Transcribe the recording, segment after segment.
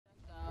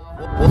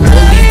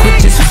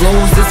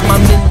flows, it's my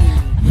mini.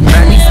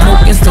 Barely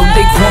smoking, so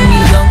they call me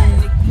young.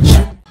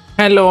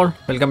 Hello all,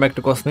 welcome back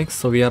to Cosmik.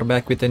 So we are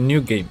back with a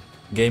new game.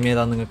 Game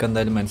ഏതാണെന്ന് നിങ്ങൾക്ക്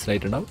എന്തായാലും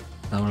മനസ്സിലായിട്ടുണ്ടാവും.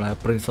 നമ്മളെ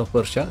Prince of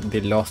Persia,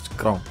 The Lost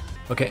Crown.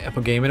 Okay,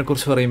 അപ്പോൾ ഗെയിമിനെ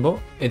കുറിച്ച് പറയുമ്പോൾ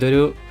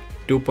ഇതൊരു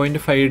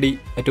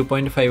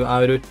 2.5 ആ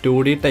ഒരു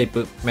 2D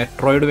ടൈപ്പ്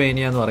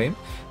മെട്രോയിഡ്വേനിയ എന്ന് പറയും.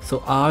 സോ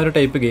ആ ഒരു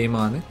ടൈപ്പ്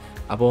ഗെയിമാണ്.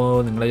 അപ്പോൾ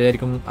നിങ്ങൾ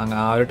വിചാരിക്കും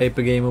ആ ഒരു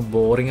ടൈപ്പ് ഗെയിം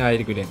ബോറിംഗ്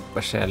ആയിരിക്കില്ലേ?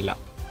 പക്ഷേ അല്ല,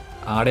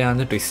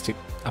 ആടെയാണ് ട്വിസ്റ്റ്.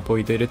 അപ്പോൾ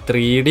ഇതൊരു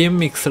 3Dയും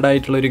മിക്സ്ഡ്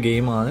ആയിട്ടുള്ളൊരു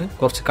ഗെയിമാണ്.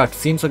 കുറച്ച് കട്ട്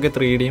സീൻസ് ഒക്കെ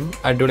 3Dയും,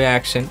 അടിപൊളി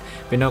ആക്ഷൻ,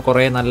 പിന്നെ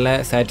കുറേ നല്ല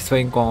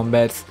സാറ്റിസ്ഫൈങ്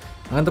കോമ്പാറ്റ്സ്,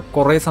 അങ്ങനത്തെ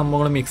കുറേ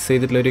സംഭവങ്ങൾ മിക്സ്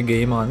ചെയ്തിട്ടുള്ളൊരു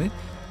ഗെയിമാണ്.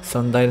 സോ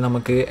എന്തായാലും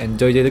നമുക്ക്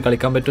എൻജോയ് ചെയ്ത്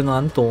കളിക്കാൻ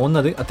പറ്റുമെന്നാണ്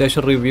തോന്നുന്നത്.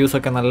 അത്യാവശ്യം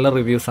റിവ്യൂസൊക്കെ നല്ല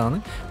റിവ്യൂസാണ്.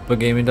 ഇപ്പോൾ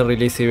ഗെയിമിൻ്റെ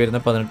റിലീസ് വരുന്ന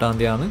 18-ാം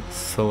തീയതിയാണ്.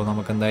 സോ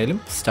നമുക്ക് എന്തായാലും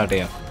സ്റ്റാർട്ട്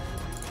ചെയ്യാം.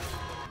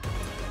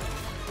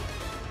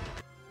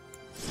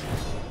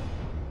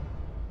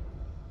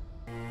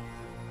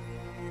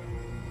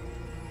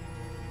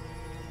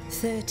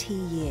 "30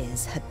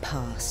 years had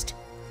passed,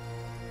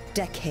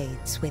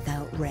 decades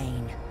without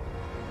rain.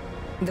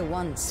 The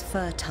once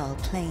fertile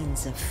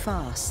plains of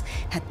Fars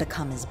had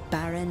become as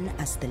barren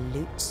as the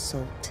Lut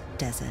Salt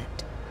Desert.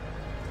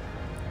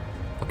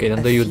 Okay,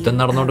 ഇതെന്താ യുദ്ധം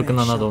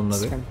നടന്നുകൊടുക്കുന്നതാണ്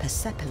തോന്നുന്നത്. From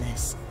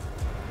Persepolis,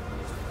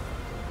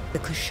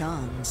 the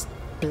Kushans,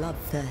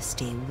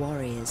 bloodthirsty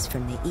warriors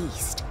from the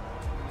east,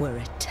 were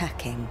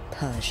attacking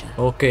Persia.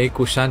 Okay,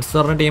 കുഷാൻസ്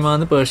എന്ന് പറഞ്ഞ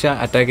ടീമാണ് Persia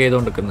attack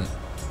ചെയ്തുകൊണ്ടിരിക്കുന്നത്.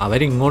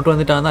 അവരിങ്ങോട്ട്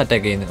വന്നിട്ടാണ്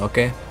attack ചെയ്യുന്നത്.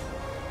 Okay,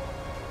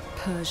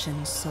 Persian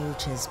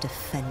soldiers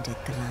defended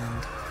the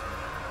land,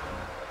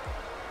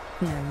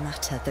 no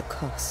matter the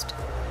cost.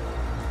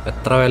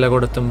 എത്ര വില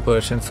കൊടുത്തും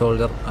പേർഷ്യൻ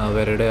സോൾജർ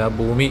അവരുടെ ആ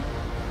ഭൂമി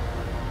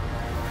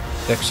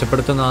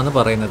രക്ഷപ്പെടുത്തുന്നതാണ്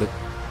പറയുന്നത്.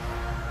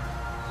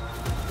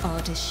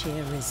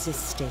 Ardashir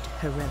resisted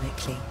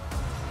heroically,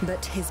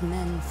 but his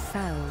men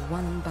fell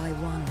one by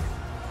one.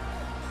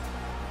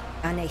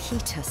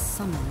 Anahita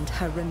summoned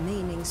her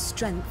remaining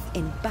strength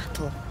in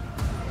battle.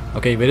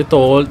 Okay, ഇവർ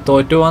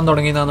തോറ്റു പോകാൻ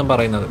തുടങ്ങിയെന്നാണ്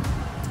പറയുന്നത്.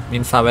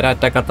 മീൻസ് അവരെ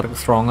അറ്റാക്ക് അത്രയ്ക്ക്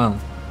സ്ട്രോങ് ആണ്.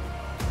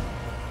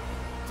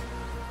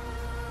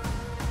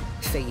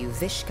 For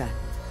Yuvishka,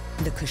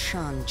 the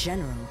Kushan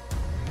general,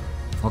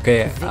 okay,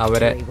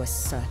 അവരെ victory was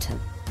certain.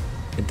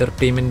 എതിർ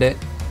ടീമിൻ്റെ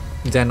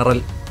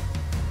general.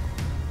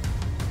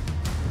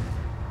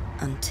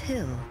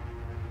 Until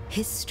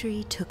history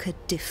took a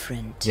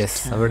different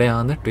yes, turn.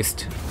 അവിടെയാണ്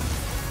twist.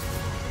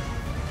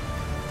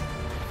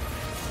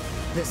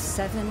 The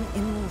 7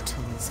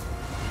 Immortals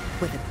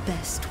were the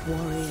best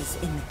warriors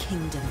in the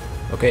kingdom.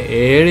 Okay,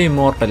 7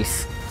 immortals.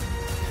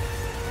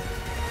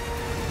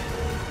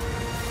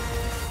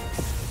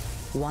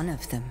 One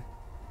of them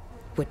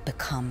would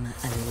become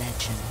a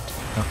legend.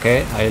 Okay,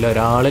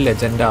 അതിലൊരാൾ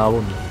legend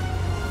ആവുന്നു.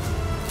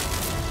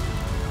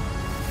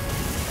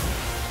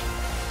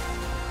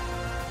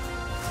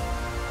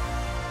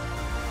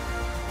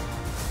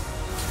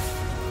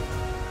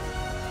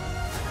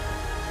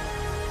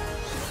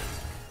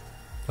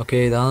 Okay,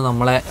 ഇതാണ്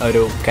നമ്മളെ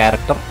ഒരു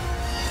character.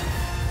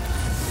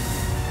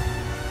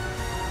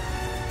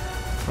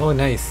 ഓ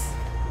nice.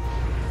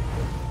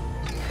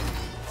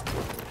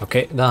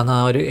 Okay, ഇതാണ്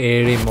ആ ഒരു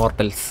 7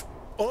 immortals.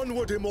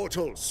 Onward,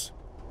 Immortals!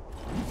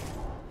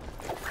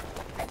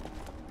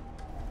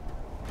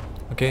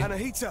 Okay,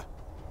 Anahita!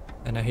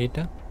 അനഹീറ്റ,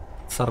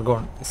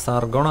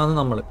 Sargon ആണ്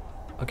നമ്മൾ.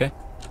 Okay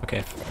okay,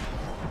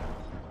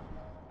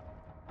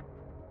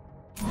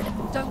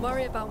 Don't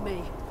worry about me.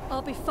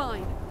 I'll be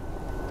fine.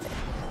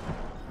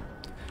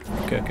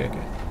 Okay okay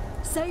okay.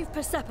 Save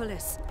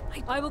Persepolis.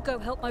 I will go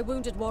help my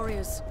wounded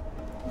warriors.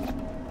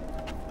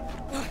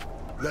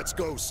 Let's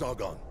go,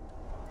 Sargon.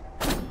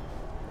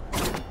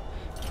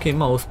 Okay,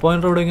 mouse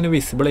pointer ഇവിടെ ഇങ്ങനെ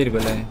visible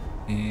ആയിരിക്കും അല്ലേ?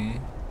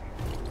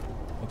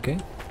 Okay,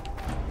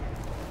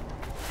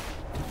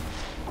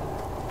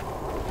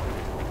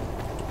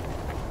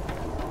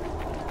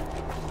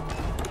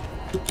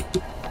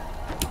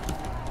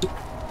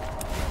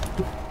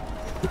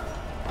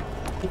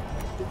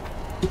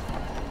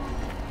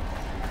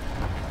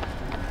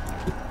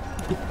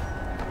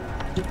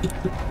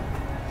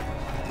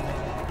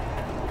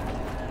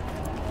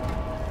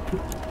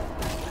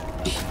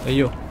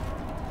 അയ്യോ,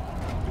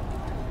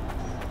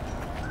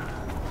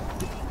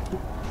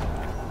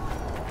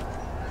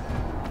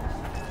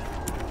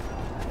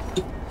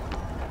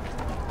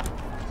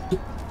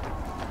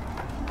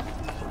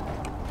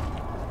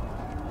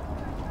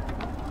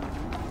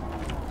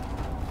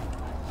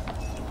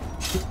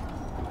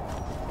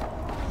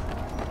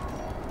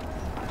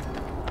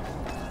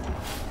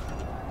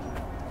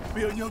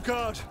 Be on your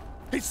guard.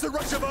 It's the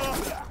rush of our...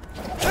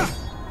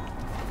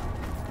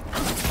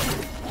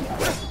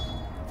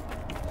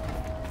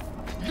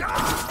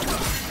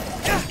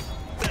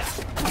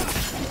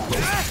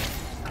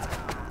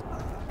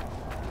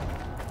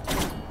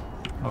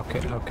 okay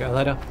okay,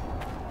 അതാരാ?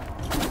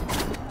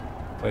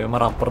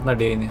 പോയമാർ അപ്പുറത്ത്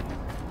അടി കഴിഞ്ഞ്.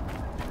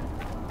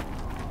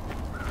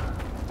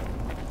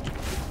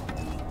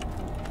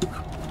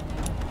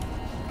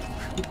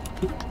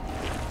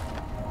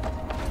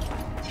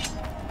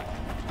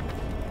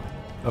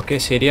 Okay,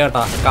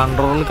 ശരിയാട്ടാ.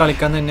 കൺട്രോളിൽ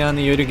കളിക്കാൻ തന്നെയാണ്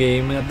ഈ ഒരു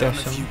ഗെയിം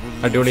അത്യാവശ്യം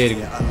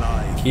അടിപൊളിയായിരിക്കും.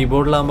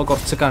 കീബോർഡിലാകുമ്പോൾ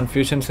കുറച്ച്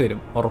കൺഫ്യൂഷൻസ്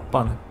വരും,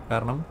 ഉറപ്പാണ്.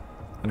 കാരണം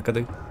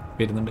എനിക്കത്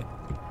വരുന്നുണ്ട്.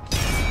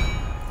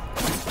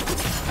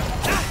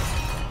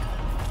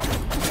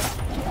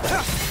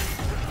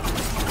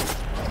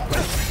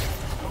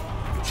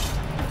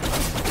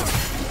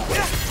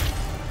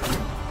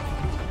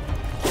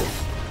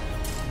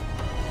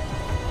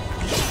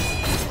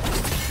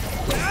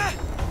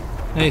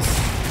 നൈസ്.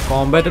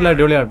 കോമ്പാറ്റെല്ലാം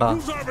അടിപൊളിയാട്ടാ,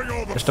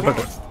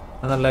 ഇഷ്ടപ്പെട്ടു.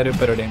 അത് നല്ലൊരു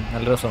പരിപാടിയാണ്,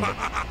 നല്ല രസമുണ്ട്.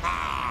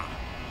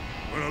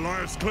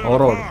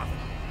 ഓറോഡ്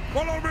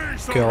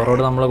ഓക്കെ,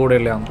 ഓറോഡ് നമ്മളെ കൂടെ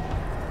ഉള്ളതാണ്.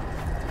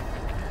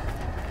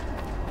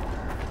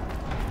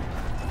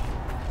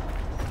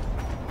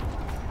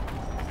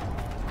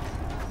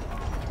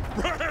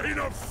 Rain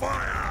of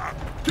fire!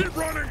 Keep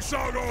running,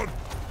 Sargon!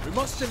 We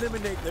must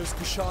eliminate those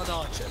Kushan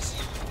archers.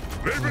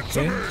 Leave it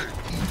to me!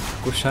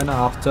 Kushan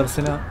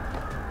ആർച്ചേഴ്സിനെ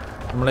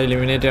നമ്മൾ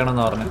എലിമിനേറ്റ്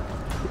ചെയ്യണമെന്ന് പറഞ്ഞു.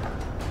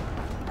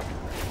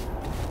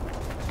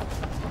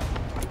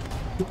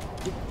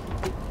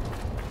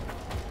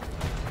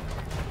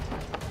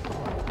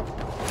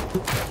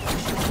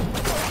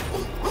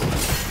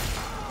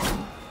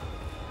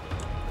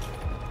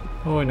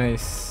 Oh,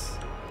 nice.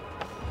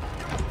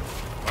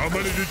 How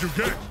many did you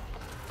get?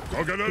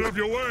 I'll get out of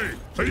your way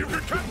so you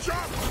can catch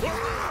up!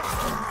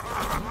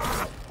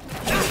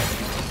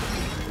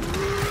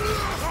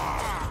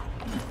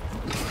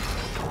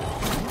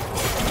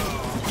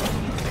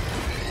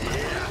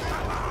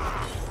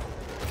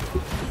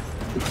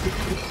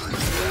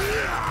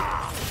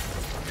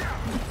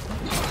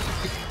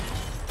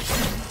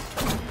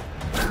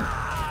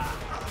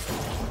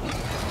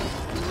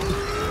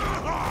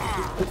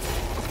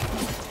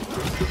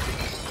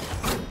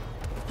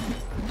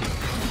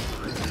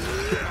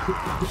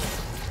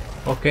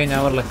 Okay, ഞാൻ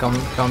പറഞ്ഞില്ല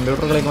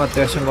computer കളിക്കുമ്പോൾ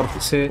അത്യാവശ്യം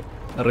കുറച്ച്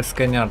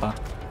risk തന്നെയാട്ടാ.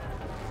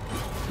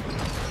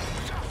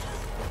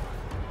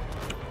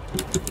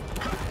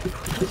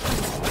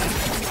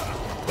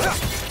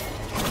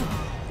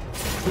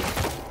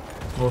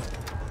 Oh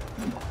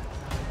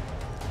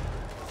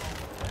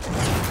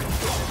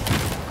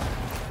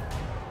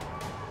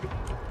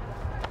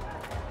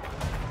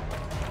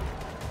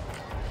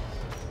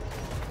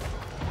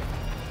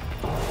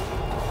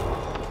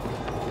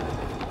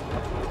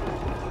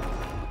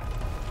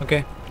okay.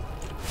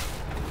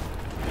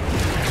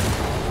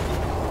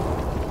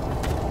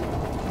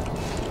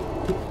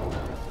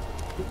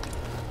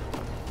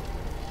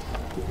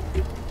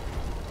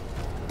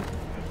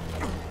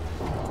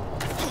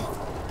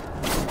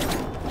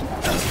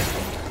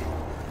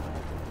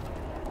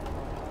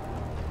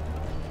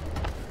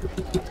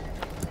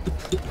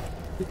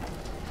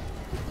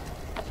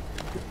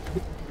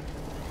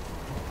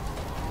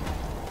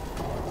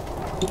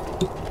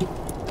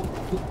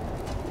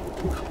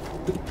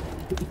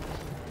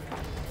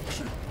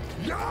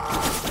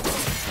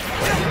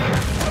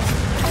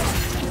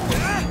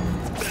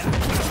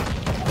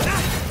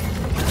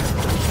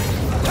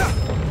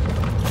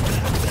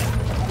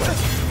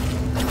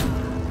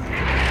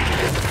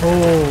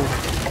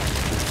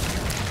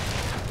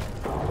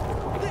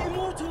 The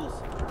Immortals!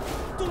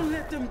 Don't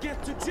let them get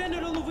to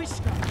General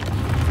Wishka!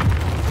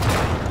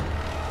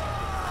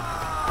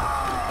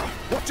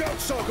 Watch out,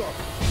 Sargon!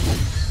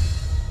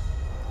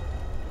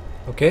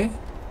 Okay,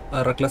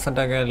 reckless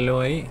attack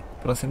ആയി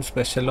present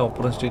special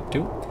opportunity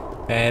to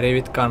parry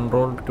with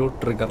control to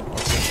trigger.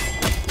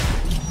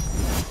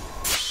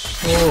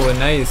 Oh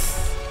nice.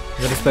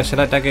 ഇതൊരു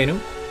special attack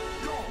ആയിരുന്നു.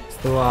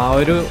 So ആ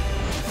ഒരു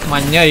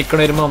മഞ്ഞ icon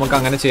വരുമ്പോൾ നമുക്ക്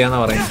അങ്ങനെ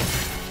ചെയ്യാന്നാണ് പറയുന്നത്.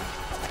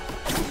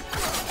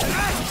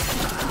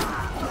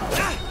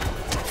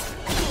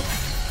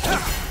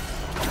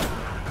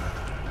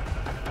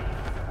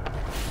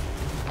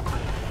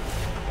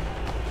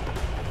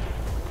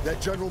 That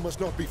general must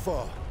not be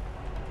far.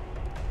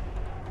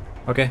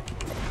 Okay.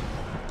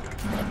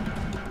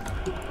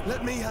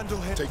 Let me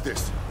handle him. Take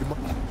this.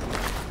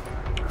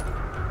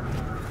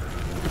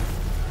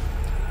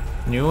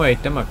 New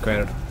item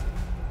acquired.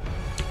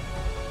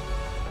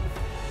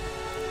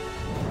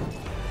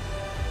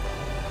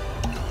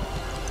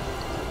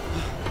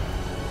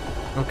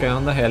 Okay,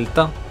 on the health.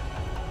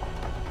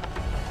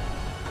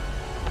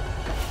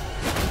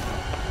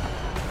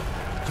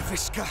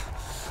 Vishka,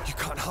 you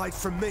can't hide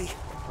from me.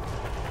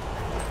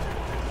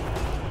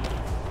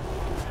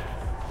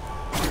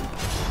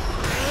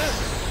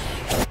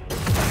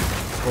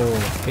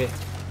 Okay.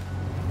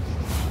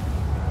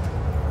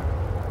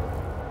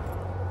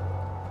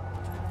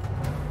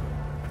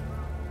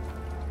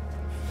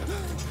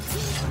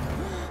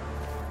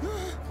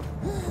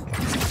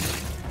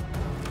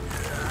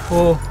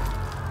 Oh.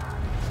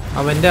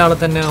 അവന്റെ ആളെ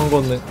തന്നെ അവൻ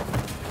കൊന്ന്.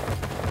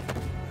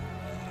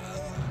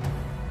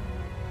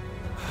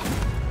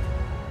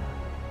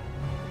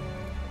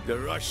 The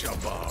Russia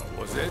bar,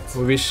 was it?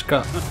 ഉവിഷ്ക,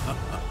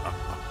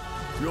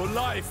 Your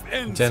life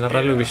ends.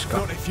 General ഉവിഷ്ക.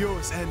 Not if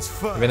yours ends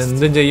first. ഇവൻ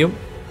എന്തും ചെയ്യും.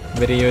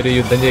 ഇവർ ഈ ഒരു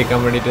യുദ്ധം ജയിക്കാൻ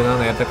വേണ്ടിയിട്ട് ഞാൻ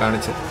നേരത്തെ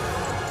കാണിച്ചത്.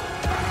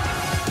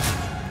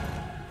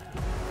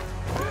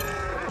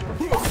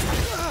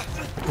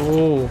 ഓ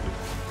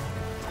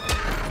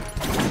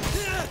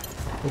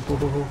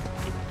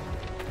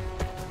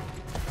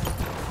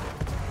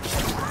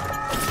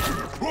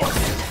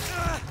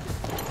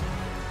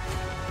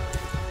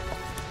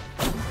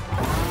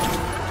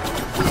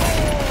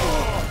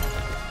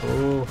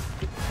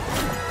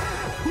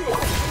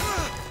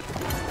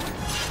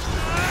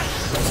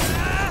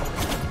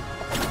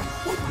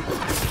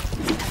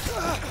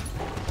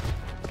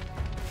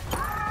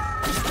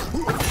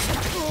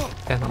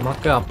ഓക്കെ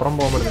നമ്മളൊക്കെ അപ്പുറം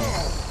പോകാൻ പറ്റുന്നു.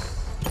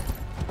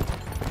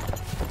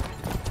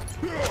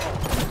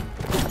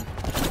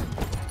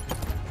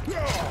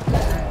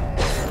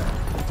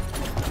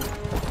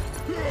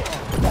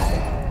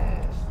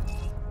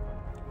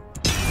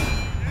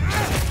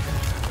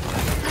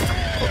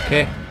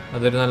 ഓക്കെ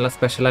അതൊരു നല്ല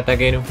സ്പെഷ്യൽ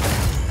അറ്റാക്ക് ആയിരുന്നു.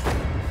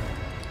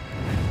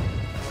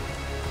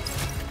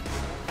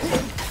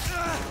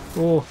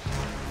 ഓ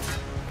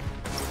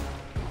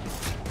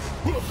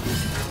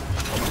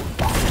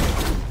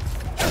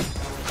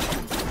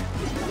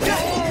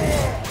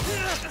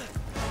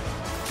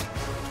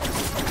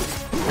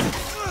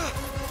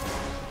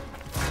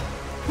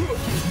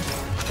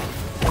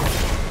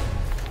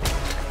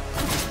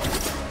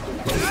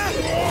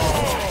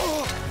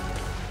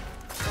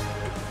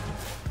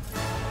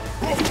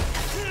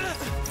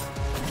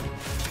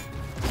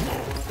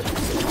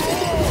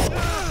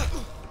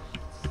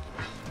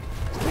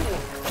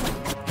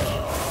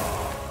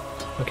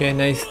ഓക്കെ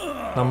നൈസ്.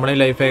 നമ്മുടെ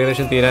ലൈഫ്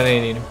ഏകദേശം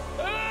തീരാനായിരുന്നു.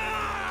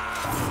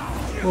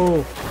 ഓ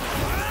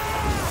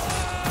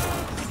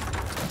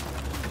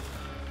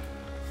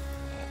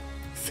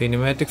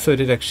സിനിമാറ്റിക്സ്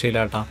ഒരു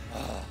രക്ഷയില്ലാട്ടാ.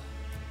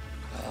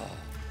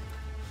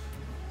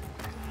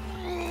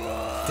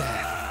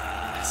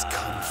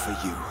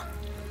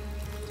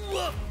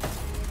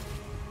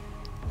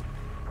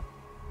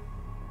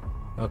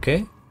 Okay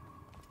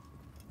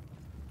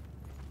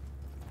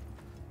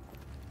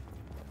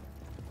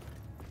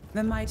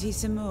The mighty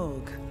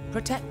Simurgh,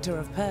 protector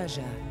of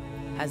Persia,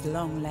 has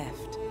long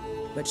left.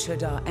 But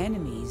should our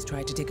enemies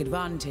try to take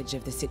advantage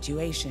of the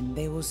situation,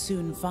 they will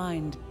soon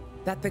find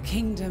that the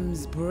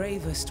kingdom's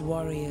bravest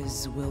warriors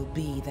will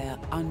be their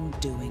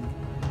undoing.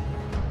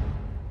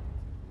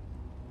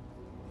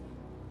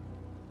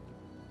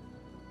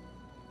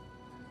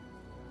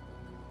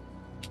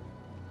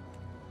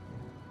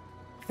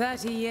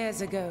 "30 years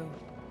ago,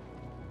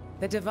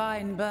 the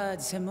divine bird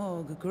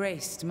Simurgh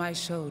graced my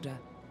shoulder,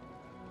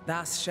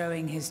 thus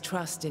showing his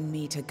trust in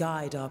me to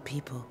guide our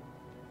people.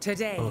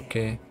 Today,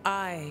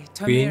 I,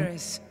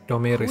 Tomiris,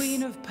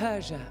 Queen of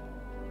Persia,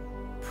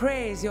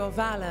 praise your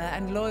valor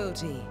and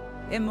loyalty,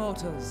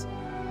 Immortals.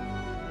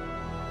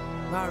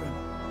 Varum,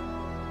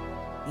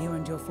 you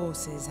and your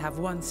forces have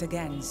once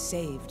again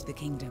saved the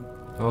kingdom."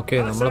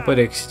 Okay, നമ്മളിപ്പോ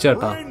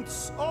രക്ഷിച്ചാട്ടാ.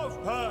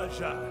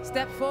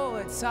 Step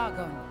forward,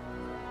 Sargon.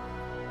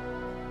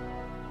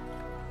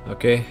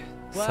 Okay,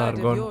 Word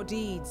Sargon. of your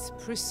deeds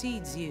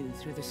precedes you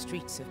through the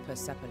streets of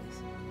Persepolis.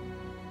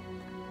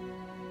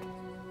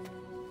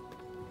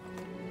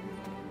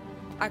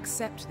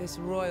 Accept this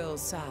royal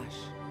sash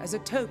as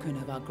a token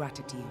of our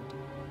gratitude.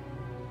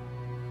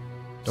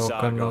 Token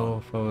Sargon,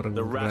 of our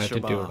the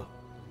gratitude. Rashabar,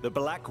 the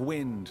black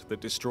wind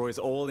that destroys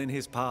all in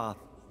his path.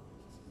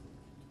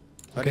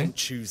 I didn't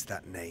choose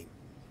that name.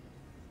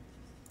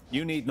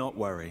 You need not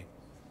worry.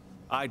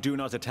 I do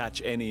not attach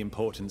any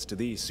importance to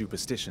these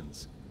superstitions.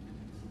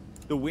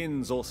 The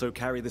winds also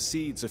carry the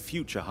seeds of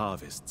future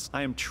harvests.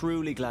 I am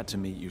truly glad to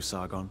meet you,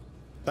 Sargon.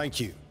 Thank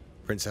you,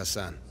 Princess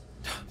San.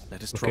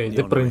 Let us drop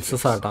the the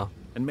princess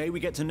honorifics. And may we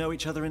get to know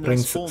each other in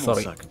less formal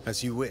circles. As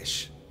you wish,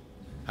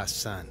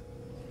 Hassan.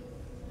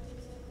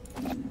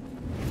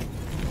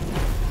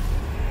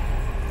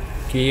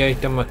 Key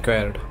item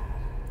acquired.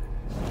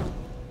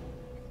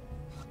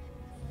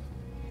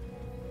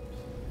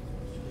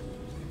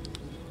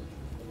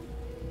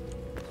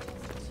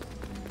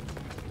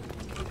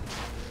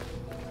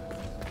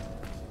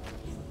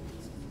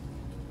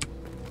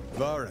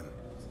 Varum,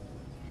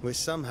 we're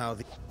somehow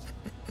the...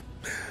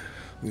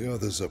 The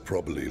others are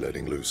probably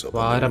letting loose up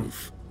on the roof.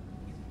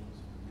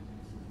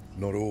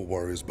 Not all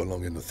warriors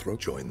belong in the throne.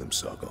 Join them,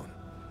 Sargon.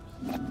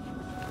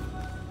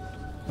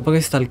 അപ്പോൾ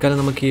തൽക്കാലം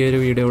നമുക്ക് ഈ ഒരു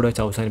video ഇവിടെ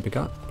വെച്ച്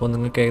അവസാനിപ്പിക്കാം. അപ്പോൾ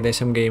നിങ്ങൾക്ക്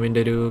ഏകദേശം ഗെയിമിൻ്റെ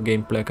ഒരു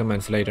ഗെയിം പ്ലേ ഒക്കെ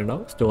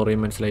മനസ്സിലായിട്ടുണ്ടാവും,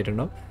 സ്റ്റോറിയും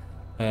മനസ്സിലായിട്ടുണ്ടാവും,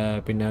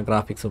 പിന്നെ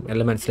ഗ്രാഫിക്സും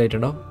എല്ലാം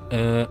മനസ്സിലായിട്ടുണ്ടാവും.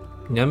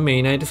 ഞാൻ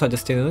മെയിനായിട്ട്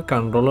സജസ്റ്റ് ചെയ്യുന്നത്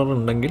കൺട്രോളർ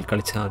ഉണ്ടെങ്കിൽ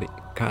കളിച്ചാൽ മതി.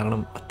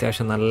 കാരണം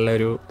അത്യാവശ്യം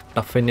നല്ലൊരു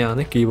ടഫ്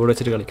തന്നെയാണ് കീബോർഡ്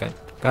വെച്ചിട്ട് കളിക്കാൻ.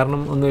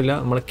 കാരണം ഒന്നുമില്ല,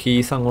 നമ്മളെ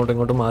കീസ് അങ്ങോട്ടും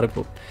ഇങ്ങോട്ടും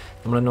മാറിപ്പോവും.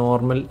 നമ്മൾ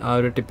നോർമൽ ആ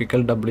ഒരു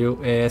ടിപ്പിക്കൽ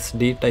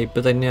WASD ടൈപ്പ്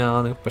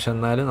തന്നെയാണ്, പക്ഷെ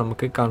എന്നാലും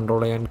നമുക്ക്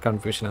കൺട്രോൾ ചെയ്യാൻ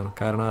കൺഫ്യൂഷനാണ്.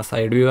 കാരണം ആ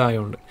സൈഡ് വ്യൂ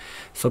ആയതുകൊണ്ട്.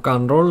 സോ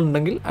കൺട്രോൾ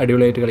ഉണ്ടെങ്കിൽ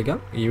അടിപൊളിയായിട്ട് കളിക്കാം.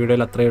 ഈ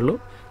വീഡിയോയിൽ അത്രയേ ഉള്ളൂ.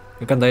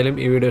 നിങ്ങൾക്ക് എന്തായാലും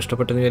ഈ വീഡിയോ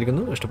ഇഷ്ടപ്പെട്ടെന്ന്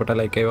വിചാരിക്കുന്നു. ഇഷ്ടപ്പെട്ടാൽ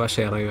ലൈക്ക് ചെയ്യുക,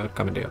 ഷെയർ ചെയ്യുക,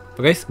 കമൻറ്റ് ചെയ്യുക.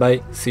 അപ്പോൾ guys bye,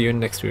 see you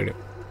in next video.